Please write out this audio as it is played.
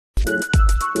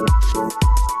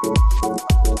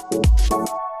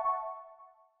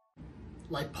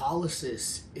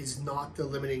lipolysis is not the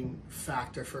limiting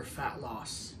factor for fat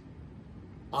loss.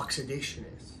 Oxidation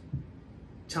is.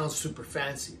 Sounds super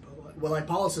fancy, but what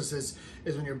lipolysis is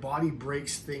when your body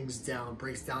breaks things down,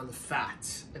 breaks down the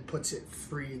fat and puts it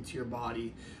free into your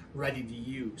body, ready to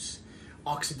use.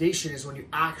 Oxidation is when you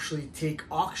actually take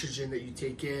oxygen that you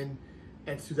take in,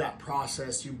 and through that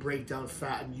process you break down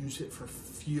fat and use it for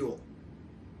fuel.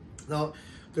 Now,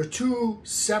 they're two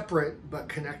separate but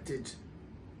connected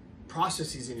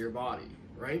processes in your body,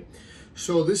 right?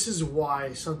 So this is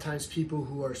why sometimes people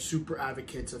who are super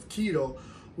advocates of keto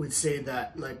would say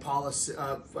that lipolysis,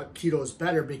 keto is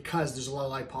better because there's a lot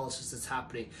of lipolysis that's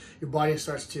happening. Your body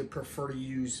starts to prefer to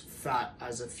use fat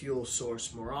as a fuel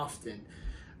source more often.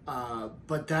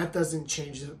 But that doesn't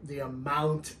change the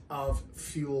amount of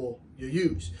fuel you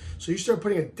use. So you start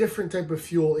putting a different type of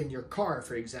fuel in your car,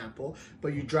 for example,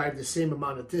 but you drive the same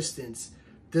amount of distance.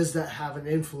 Does that have an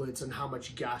influence on how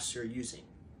much gas you're using?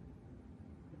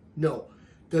 No.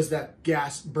 Does that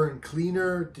gas burn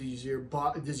cleaner? Does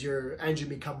your engine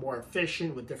become more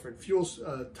efficient with different fuel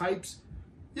types?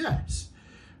 Yes.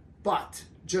 But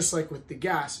just like with the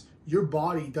gas, your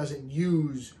body doesn't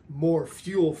use more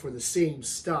fuel for the same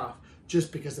stuff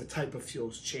just because the type of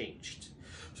fuel's changed.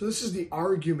 So this is the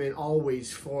argument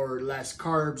always for less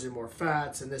carbs and more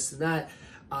fats and this and that,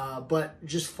 but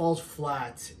just falls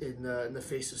flat in the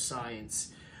face of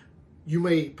science. You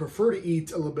may prefer to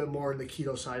eat a little bit more on the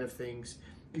keto side of things.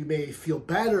 You may feel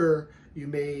better. You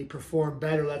may perform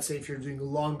better. Let's say if you're doing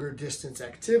longer distance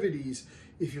activities,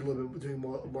 if you're doing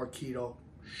more keto,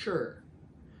 sure.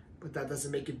 But that doesn't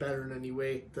make it better in any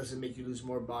way. It doesn't make you lose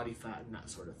more body fat and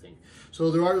that sort of thing. So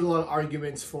there are a lot of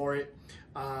arguments for it.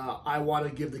 I want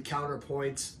to give the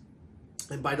counterpoints.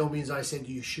 And by no means I say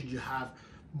to you, should you have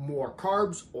more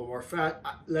carbs or more fat?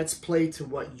 Let's play to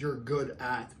what you're good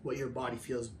at, what your body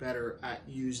feels better at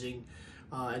using.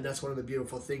 And that's one of the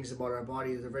beautiful things about our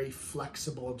body. They're very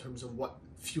flexible in terms of what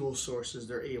fuel sources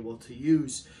they're able to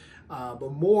use.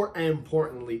 But more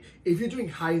importantly, if you're doing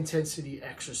high intensity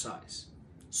exercise,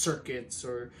 circuits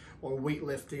or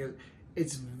weightlifting,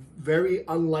 it's very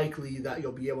unlikely that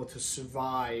you'll be able to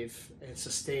survive and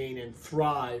sustain and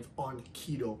thrive on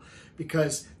keto,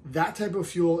 because that type of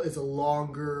fuel is a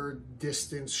longer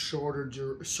distance,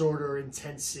 shorter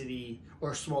intensity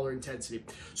or smaller intensity.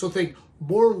 So think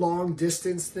more long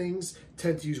distance things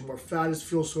tend to use more fat as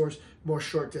fuel source, more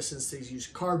short distance things use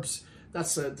carbs.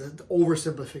 That's the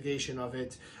oversimplification of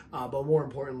it, but more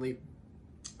importantly,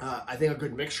 I think a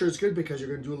good mixture is good because you're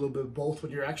going to do a little bit of both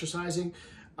when you're exercising.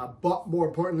 But more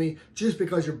importantly, just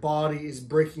because your body is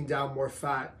breaking down more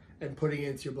fat and putting it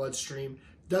into your bloodstream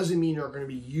doesn't mean you're going to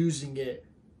be using it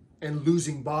and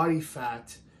losing body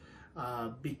fat,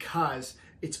 because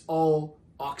it's all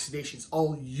oxidation. It's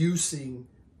all using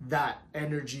that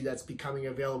energy that's becoming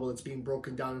available, that's being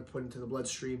broken down and put into the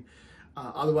bloodstream.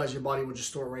 Otherwise, your body will just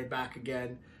store it right back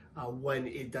again when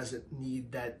it doesn't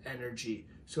need that energy.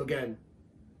 So again,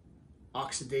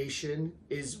 oxidation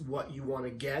is what you want to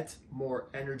get, more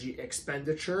energy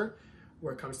expenditure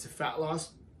where it comes to fat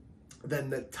loss than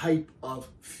the type of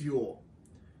fuel.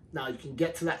 Now, you can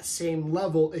get to that same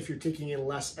level if you're taking in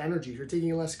less energy. If you're taking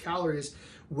in less calories,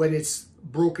 when it's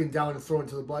broken down and thrown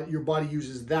into the blood, your body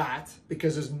uses that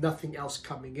because there's nothing else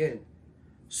coming in.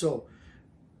 So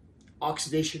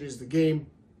oxidation is the game.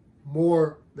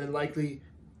 More than likely,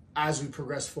 as we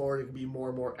progress forward, it can be more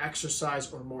and more exercise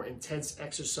or more intense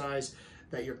exercise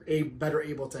that you're better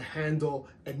able to handle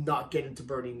and not get into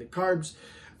burning the carbs.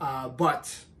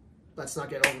 But let's not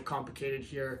get overcomplicated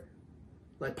here.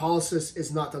 Lipolysis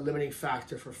is not the limiting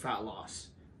factor for fat loss.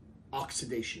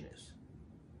 Oxidation is.